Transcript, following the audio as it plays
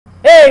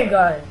Hey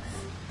guys,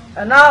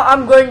 and now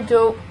I'm going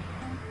to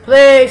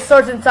play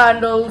Swords and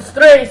Sandals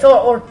 3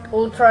 or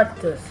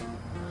Atrocity.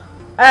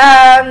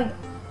 And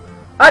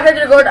I tried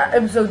to record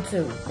episode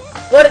 2,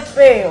 but it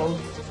failed.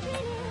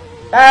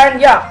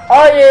 And yeah,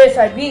 all it is,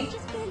 I beat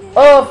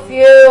a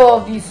few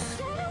of these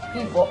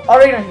people,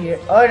 arena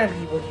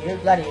people here,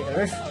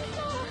 gladiators.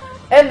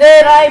 And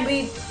then I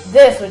beat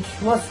this,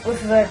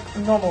 which is a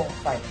normal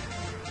fight.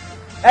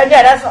 And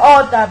yeah, that's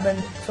all that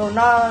happened. So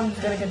now I'm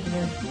just gonna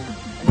continue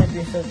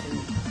episode 3.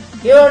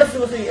 You know, this is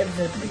supposed to be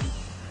episode 3.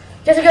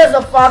 Just because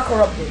the fog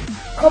corrupted.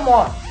 Come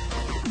on.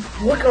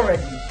 Work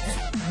already.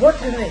 Just work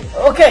with me.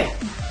 Okay.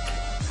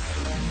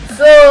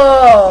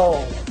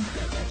 So,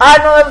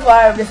 I'm on level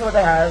 5. This is what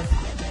I have.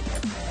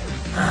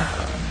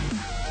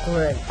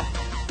 Great.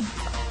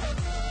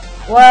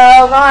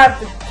 Well, now I have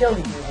to kill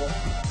these people.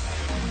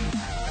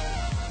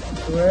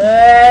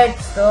 Great.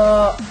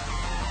 So,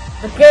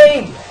 the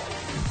game.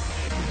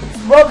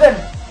 It's broken.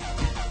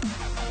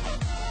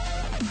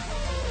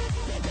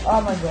 Oh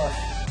my gosh.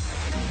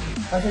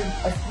 I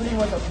pretty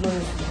much upload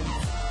this video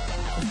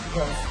just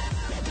because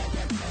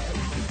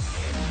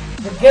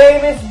the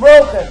game is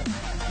broken.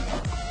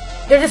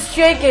 They're just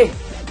shaking.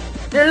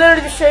 They're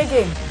literally just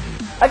shaking.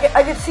 I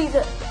can see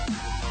the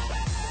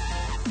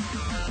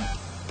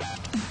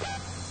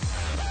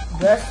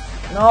best.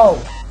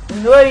 No,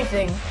 didn't do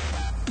anything.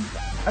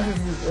 I should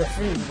do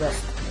the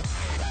best.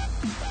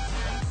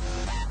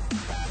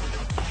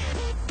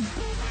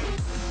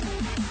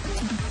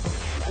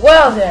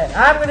 Well then,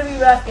 I'm gonna be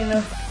back in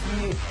a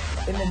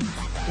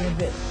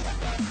bit.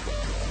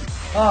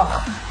 Oh,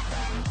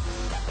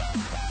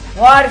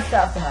 why does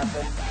that have to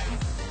happen?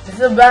 This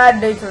is a bad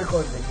day to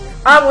record video.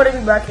 I'm gonna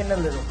be back in a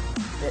little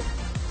bit.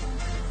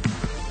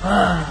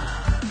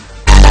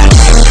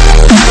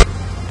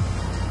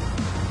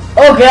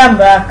 Okay, I'm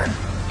back.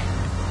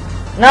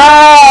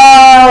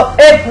 Now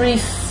it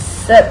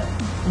reset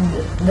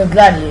the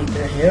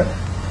gladiator here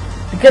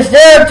because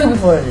there are 2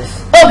 before this.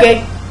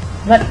 Okay,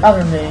 not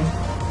other name.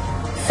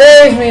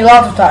 Saves me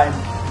lots of time.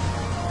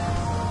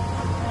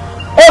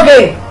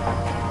 Okay.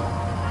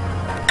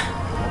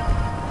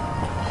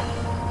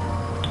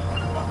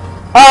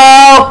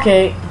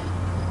 Okay.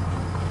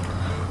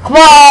 Come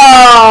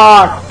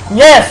on.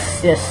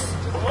 Yes.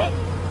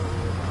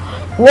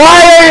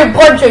 Why are you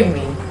punching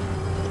me?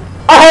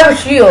 I have a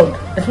shield.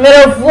 It's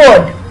made of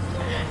wood.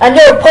 And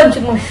you're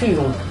punching my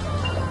shield.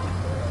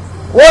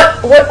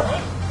 What?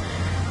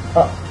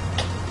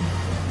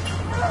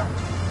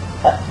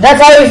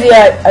 That's how easy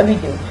I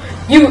beat you.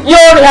 You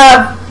only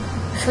have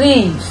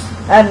sleeves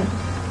and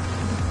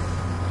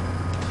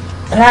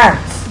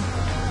pants.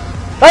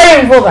 Not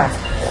even full pants.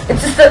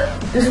 It's just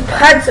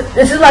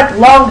this is like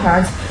long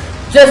pants,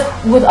 just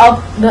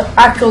without the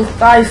actual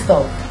thigh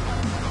stuff.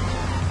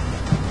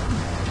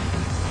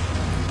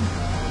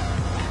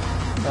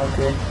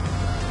 Okay.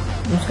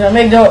 I'm just gonna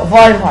make the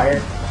volume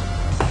higher.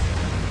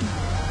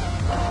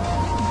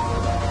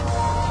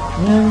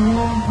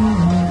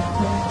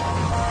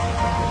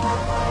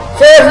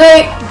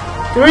 Seriously,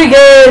 3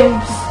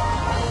 games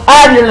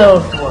and your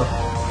level 4.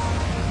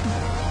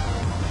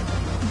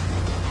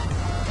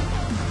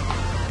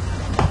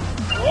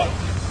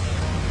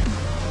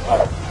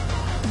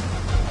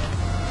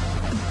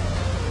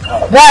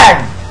 Bang!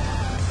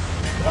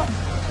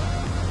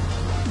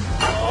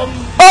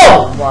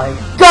 Oh my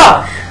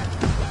gosh!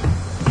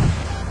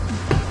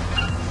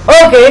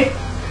 Okay.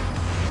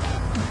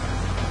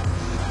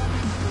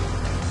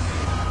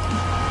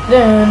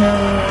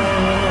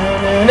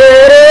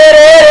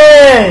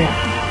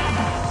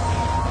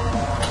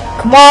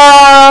 Come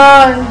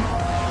on!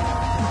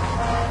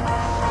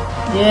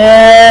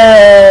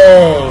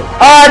 Yay!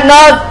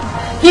 Not.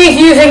 He's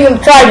using the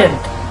trident.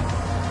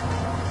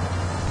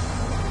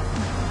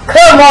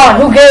 Come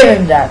on, who gave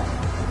him that?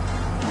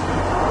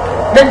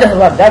 That does a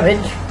lot of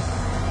damage.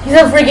 He's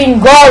a freaking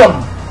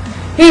golem.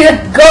 He's a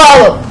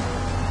golem.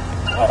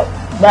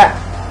 Back.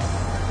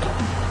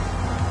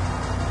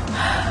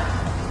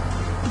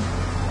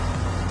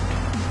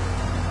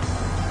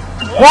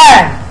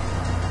 Bang!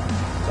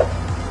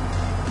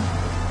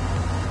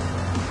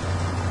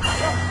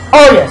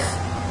 Oh yes.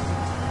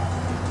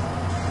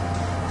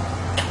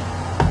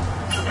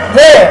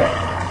 There.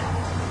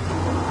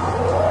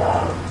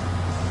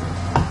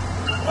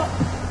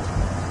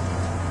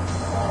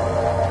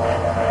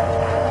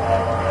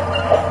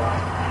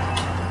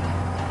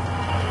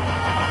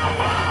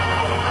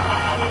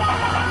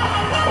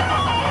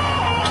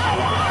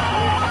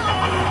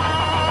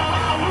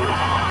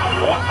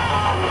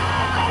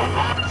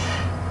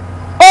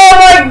 Oh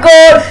my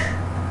gosh.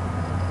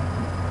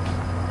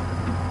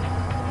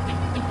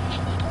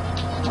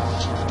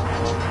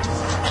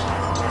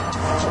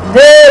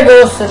 There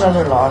goes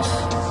another loss.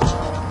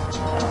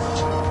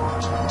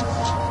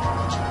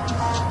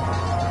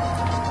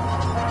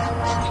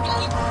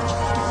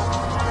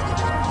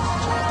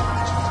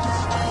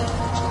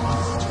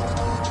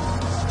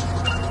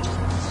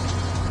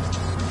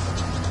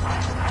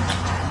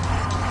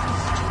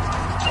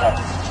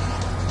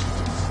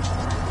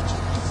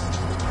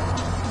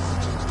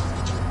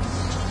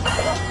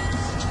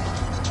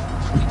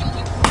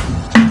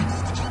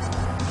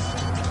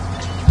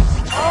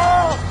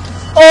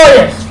 Oh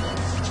yes.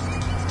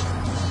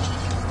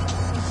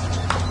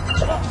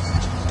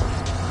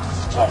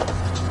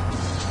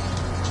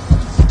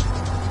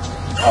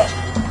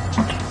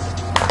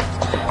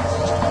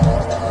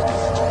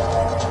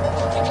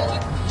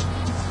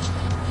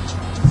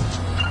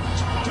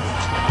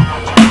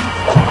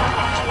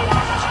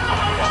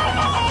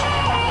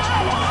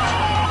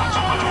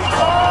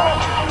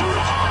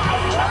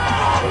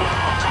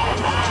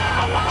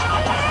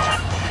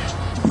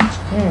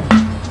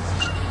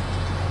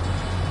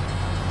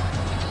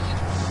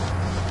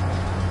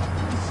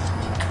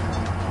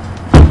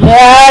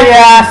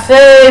 Yeah,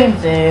 same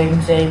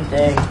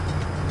thing.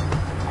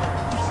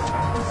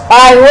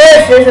 I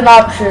wish there's an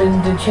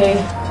option to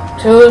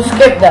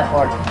skip that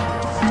part.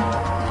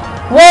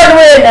 One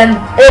win and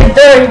in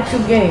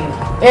 32 games.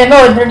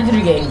 No, in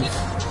 33 games.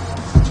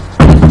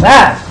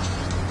 Man.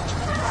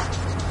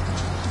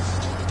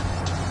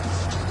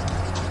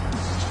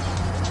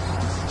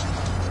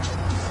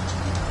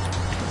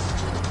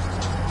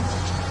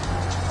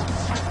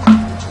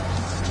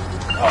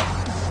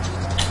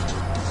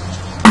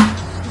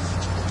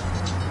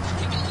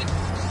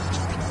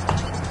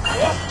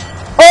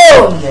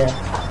 Oh yeah.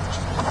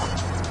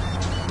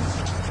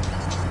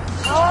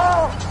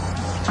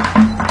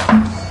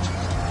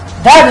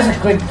 That is a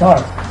great guitar.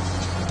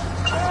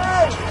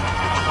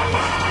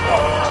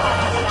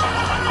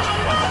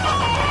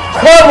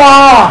 Come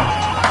on!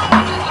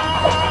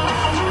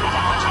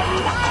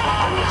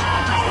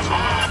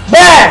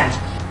 Bang!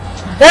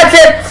 That's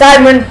it,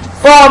 Simon,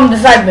 from the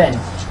Sidemen.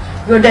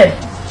 You're dead.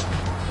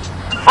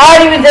 I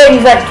don't even think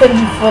he's like 20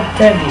 foot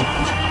 20.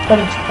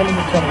 20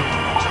 foot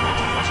 20.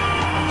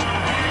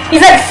 He's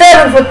like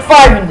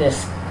 7'5" in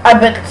this. I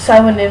bet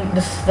Simon in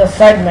the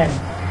Sidemen.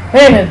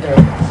 Him in there.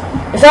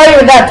 It's not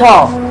even that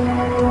tall.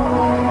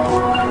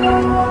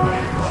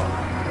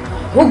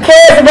 Who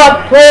cares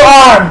about pro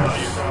arms?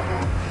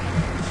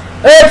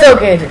 It's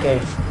okay, it's okay.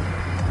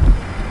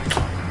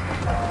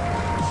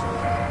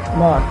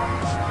 Come on.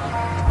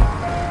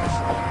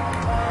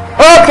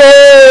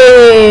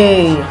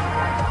 Okay.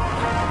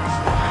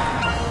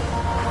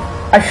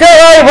 I should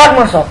already bought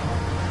myself.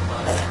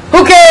 Who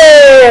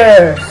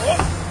cares?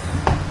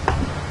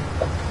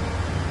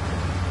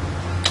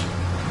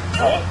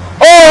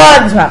 Oh, I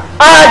like this map.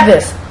 I like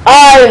this.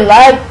 I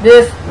like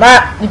this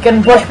map. You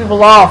can push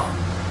people off.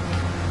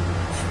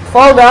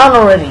 Fall down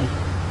already.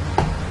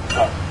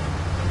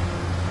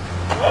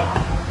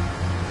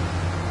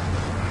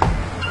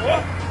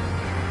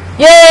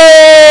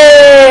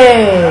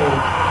 Yay!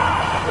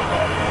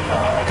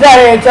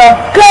 Gladiator!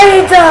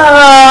 Gladiator!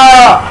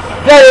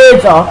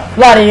 Gladiator!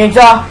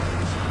 Gladiator!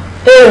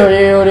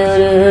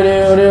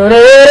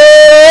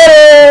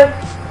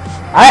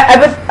 I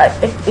bet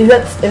is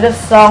that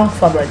song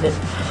from right there.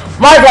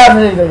 My job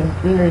is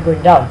literally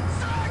going down.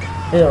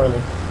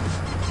 Literally.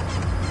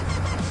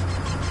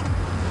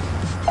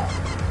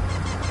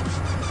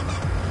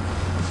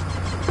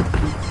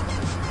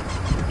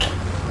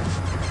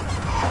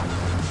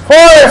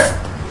 Forest!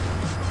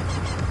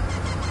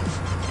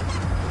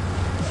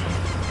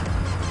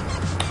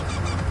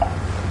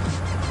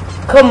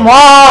 Come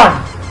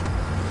on!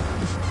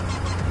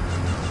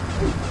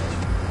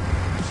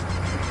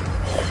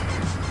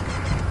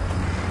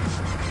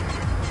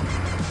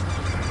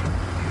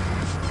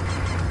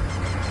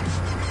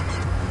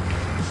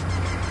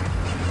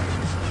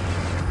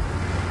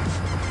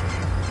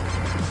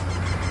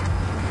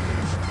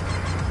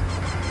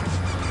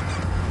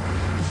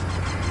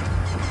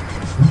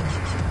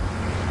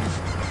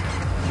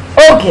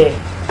 Okay.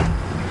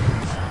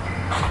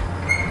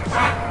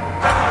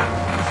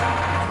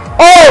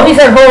 Oh, he's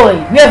unholy.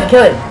 We have to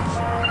kill him.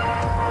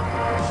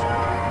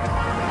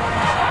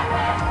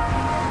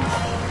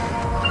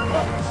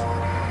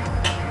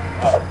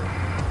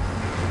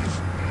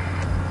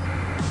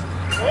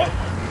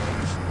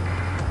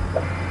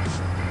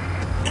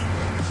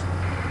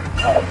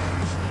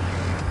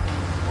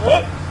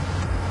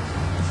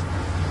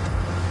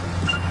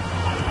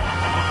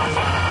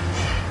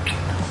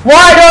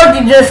 Why don't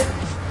you just...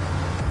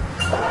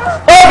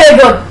 Okay,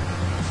 good.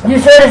 You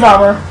said his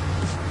armor.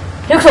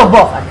 He looks so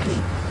buff,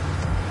 actually.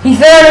 He's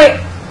literally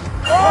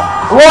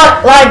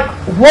like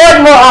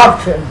one more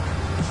option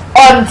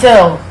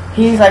until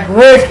he's like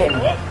really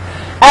skinny,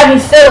 and he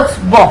still looks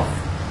buff.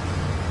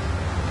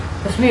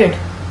 That's weird,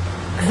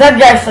 because that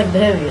guy's like the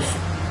heaviest.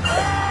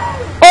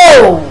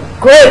 Oh,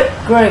 great.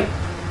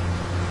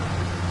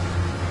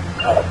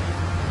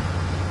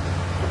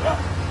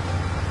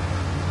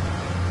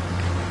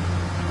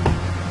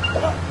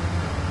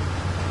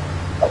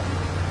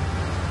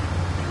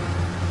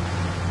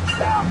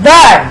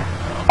 Damn!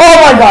 Oh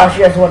my gosh,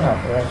 he has one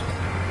health rest.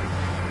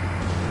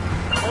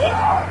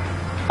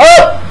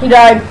 Oh, he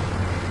died.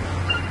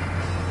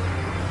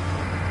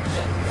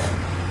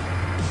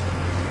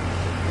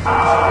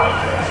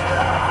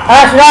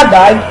 Actually not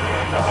died.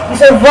 He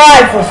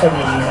survived for some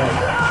reason.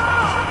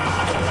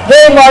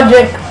 Game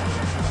logic.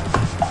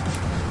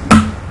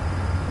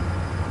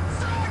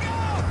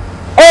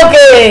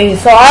 Okay,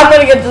 so I'm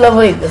gonna get to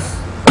level 8 this.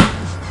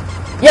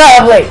 Yeah,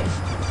 level 8.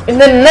 And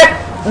then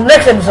next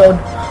next episode,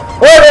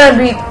 we're gonna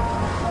be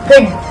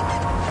thingy.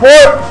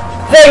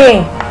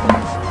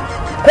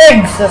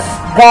 Pigs, this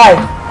guy.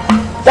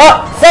 The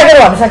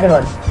second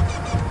one.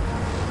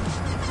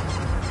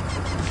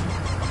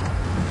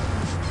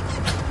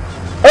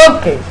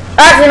 Okay.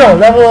 Actually no,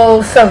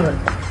 level 7.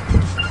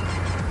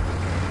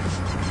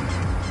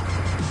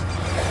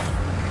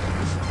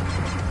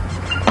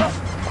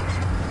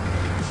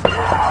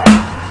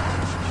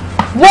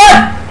 What?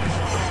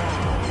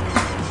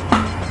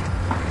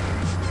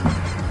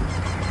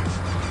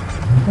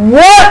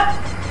 What?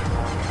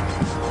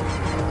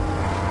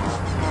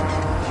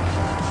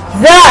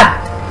 That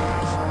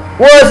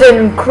was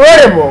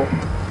incredible.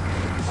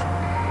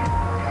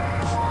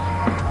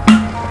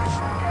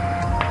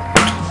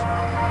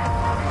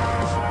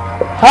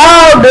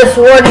 How does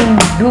one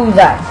do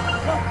that?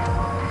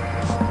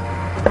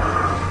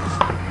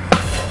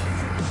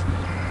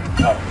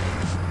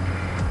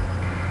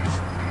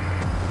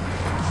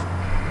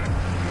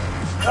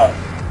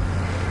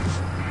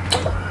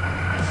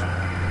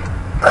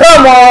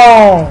 Come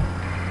on!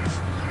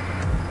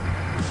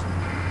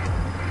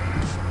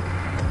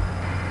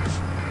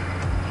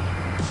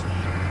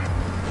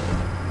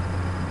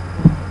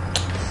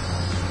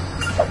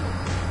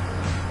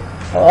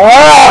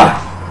 Ah!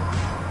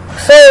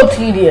 So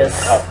tedious.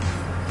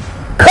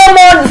 Come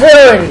on,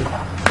 already.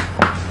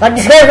 Like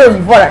this game is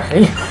fun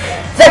actually.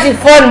 It's actually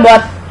fun,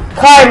 but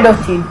kind of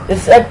tedious.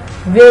 It's like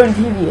very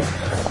tedious.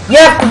 You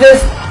have to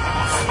just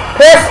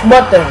press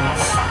buttons.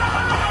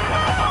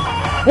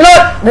 You know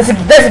what? There's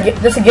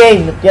a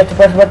game that you have to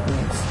press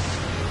buttons.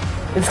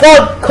 It's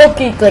called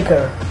Cookie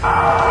Clicker.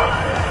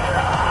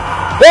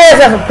 Yes,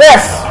 you have to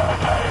press.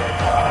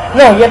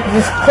 No, you have to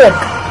just click.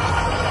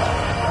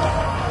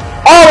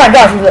 Oh my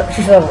gosh,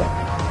 she's over.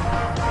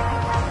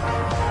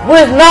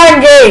 With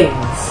 9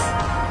 games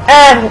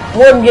and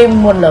 1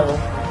 game, 1 level.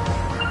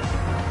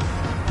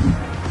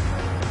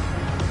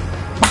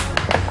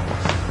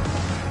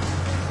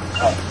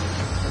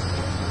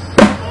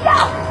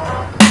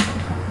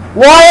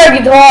 Why are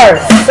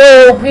guitars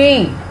so OP?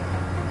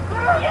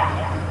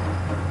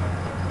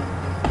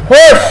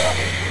 Push!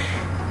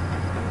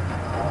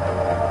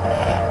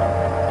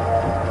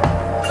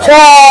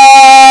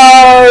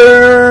 Charge!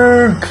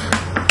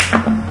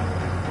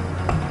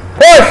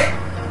 Push!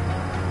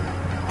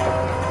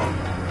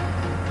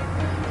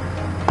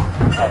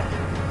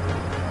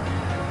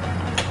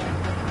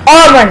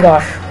 Oh my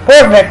gosh,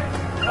 perfect!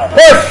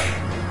 Push!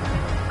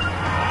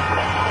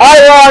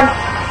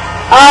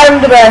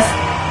 I'm the best!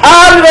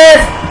 I'm the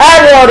best!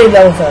 I'm already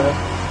level 7.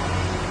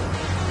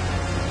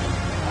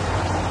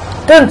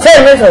 Done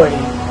 10 minutes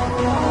already.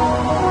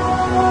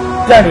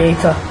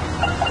 Gladiator.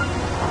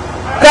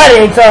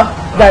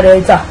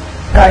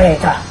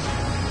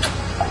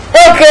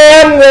 Okay,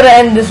 I'm gonna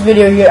end this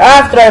video here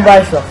after I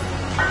buy stuff.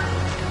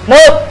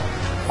 Nope.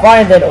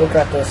 Find that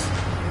Atrocity.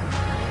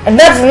 And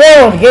that's the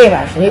name of the game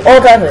actually,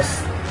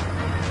 Atrocity.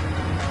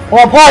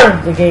 Well, part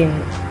of the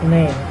game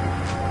name.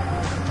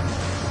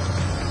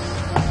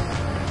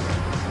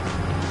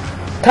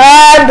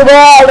 Time to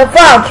ball the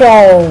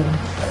fortune!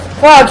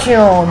 Punch!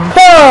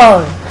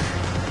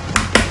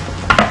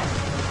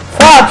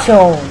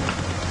 Fortune!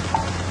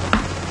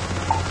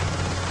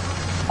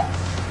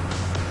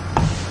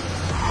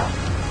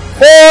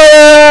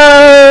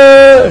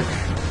 Forward!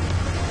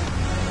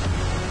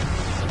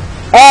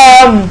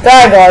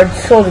 Thigh guards,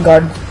 shoulder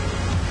guards.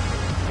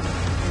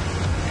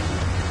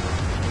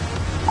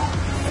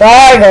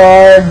 Thigh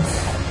guards.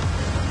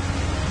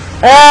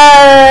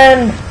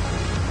 And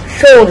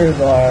shoulder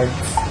guards.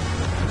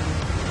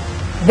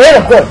 They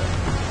look good.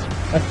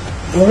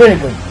 Look really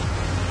good.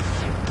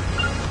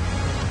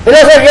 It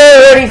looks like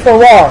you're ready for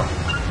war.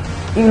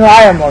 Even though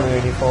I am already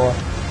ready for war.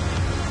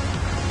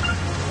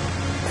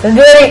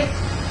 Centra.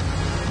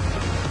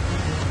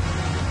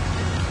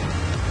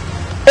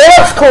 It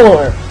looks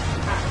cooler.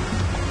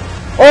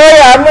 Oh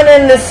yeah, I'm gonna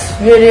end this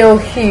video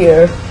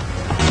here.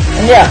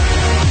 And yeah,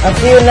 I'll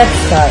see you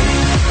next time.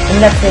 In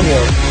the next video.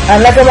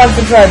 And like and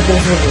subscribe to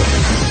this video.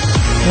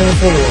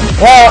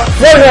 Well,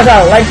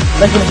 like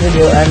this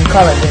video and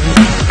comment it.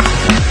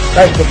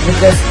 Like it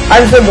because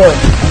I'm still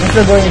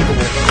going into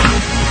this.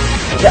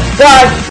 Yeah, bye!